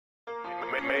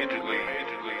Majorly.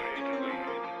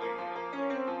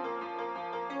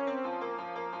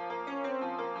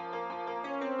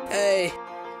 Hey,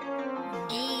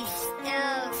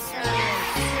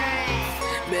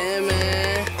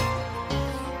 BandMan,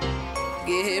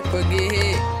 get hit, forget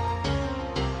hit.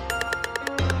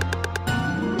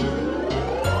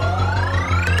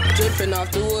 Dripping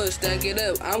off the wood, stack it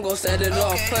up, I'm gon' set it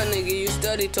off. Put nigga, you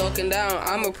study talking down,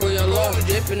 I'ma prove your loss.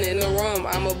 Dripping in the room,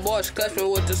 I'm a boss, cuss me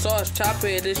with the sauce. Chop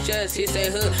it, his chest, he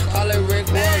say hood, call it Rick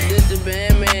Ross. This the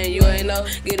BandMan, you ain't know,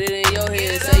 get it in your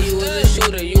head. Say you was a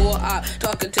shooter, you a op,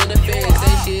 talking to the feds.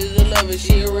 Say she is a lover,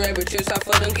 she a rabbit, trips out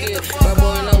for them kids.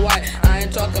 Purple and the white, I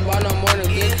ain't talking about no more than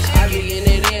bitch. I be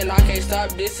getting it in, I can't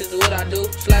stop, this is what I do.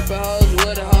 Slapping hoes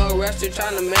with a whole wrestler,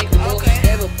 trying to make a move.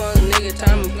 Ever punk nigga,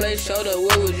 time and place, showed up,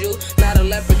 where was you? Not a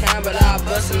leprechaun, but I'll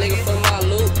bust a nigga for my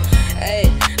loot.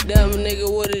 Ayy, damn nigga,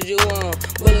 what is you on?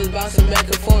 Bullets bouncing back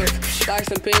and forth, like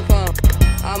some ping pong.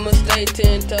 I'ma stay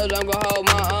 10 toes, I'm gon' hold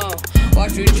my own.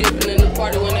 Watch you trippin' in the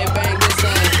party when they bang this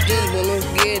song. This balloon,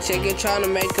 get chicken,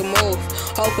 tryna make a move.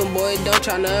 Hoping boy, don't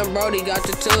try nothing, Brody got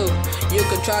the two. You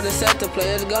can try to set the play,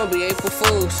 it's gon' be April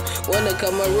Fools. When it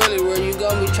come up really, where you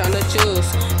gon' be tryna choose?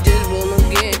 This balloon,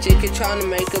 get chicken, tryna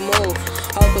make a move.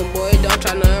 Hoping boy, don't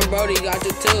try nothing, Brody got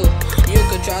the two. You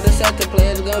can try to set the play,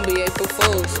 it's gon' be April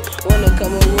Fools. When it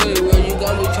come up really, where you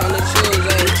gon' be tryna choose?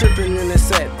 Ayy, Trippin' in the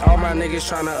set, all my niggas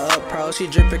tryna up pro. She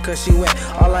drippin' cause she wet,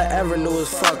 all I ever knew was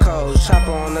fuck hoes.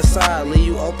 Chopper on the side, leave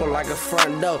you open like a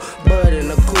front door. Bud in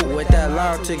the coupe with that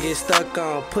loud to get stuck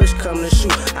on. Push come to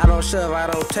shoot, I don't shove, I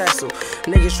don't tussle.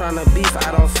 Niggas tryna beef,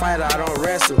 I don't fight, I don't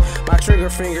wrestle. My trigger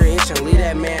finger itching, leave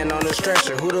that man on the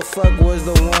stretcher. Who the fuck was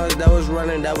the ones that was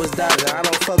running, that was dodging? I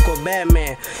don't fuck with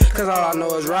BandMan, cause all I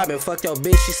know is robbing. Fuck your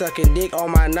bitch, she sucking dick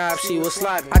on my knob, she was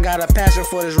sloppy. I got a passion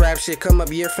for this rap shit, come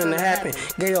up, year finna happen.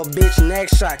 Gave your bitch neck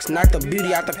shots, knock the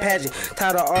beauty out the pageant.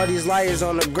 Tired of all these liars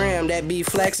on the gram that be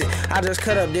flexing. I just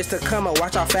cut up this to come up,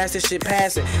 watch how fast this shit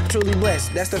passing. Truly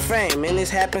blessed, that's the fame, and this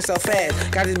happens so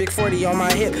fast. Got this big 40 on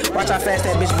my hip, watch how fast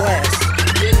that bitch blast.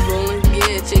 this rolling,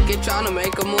 get chicken, tryna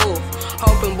make a move.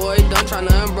 Hoping boy, don't try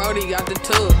nothing, Brody got the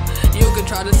two. You can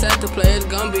try to set the play, it's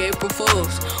gon' be April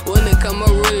Fools. When it come up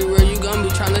really real, you gon' be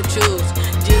tryna choose.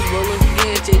 Just rolling,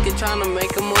 get chicken, tryna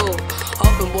make a move.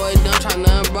 Hoping boy, don't try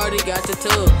nothing, Brody got the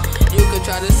two. You can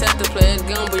try to set the play, it's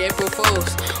gon' be April Fools.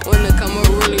 When it come up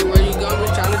really real, you gon' be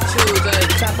tryna choose.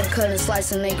 Chopper cut and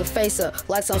slice a nigga face up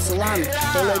like some salami.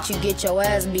 They let you get your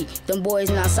ass beat. Them boys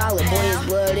not solid. Boy, it's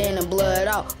blood in and blood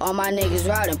out. All my niggas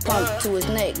riding, pump to his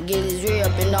neck, get his rear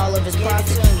up in all of his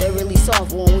pockets. They really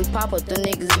soft when we pop up. The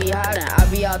niggas be hiding. I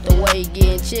be out the way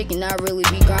getting chicken. I really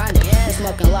be grinding. You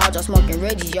smoking loud, y'all smoking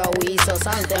Reggie. Y'all we eat so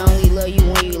silent. They only love you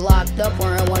when you locked up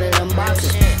or in one of them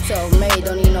boxes. Self-made,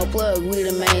 don't need no plug. We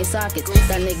the main sockets.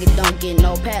 That nigga don't get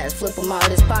no pass. Flip him out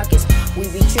his pockets. We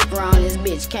be trippin' around this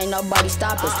bitch. Can't nobody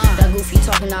stop us. That goofy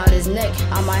talking out his neck,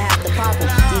 I might have to pop him.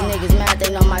 These niggas mad,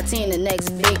 they know my team, the next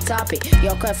big topic.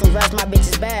 Y'all cut from rest, my bitch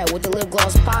is bad with the lip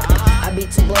gloss poppin'. I be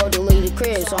too blow to leave the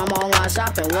crib, so I'm online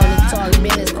shopping. Wanna talk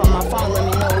business, call my phone, let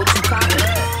me know what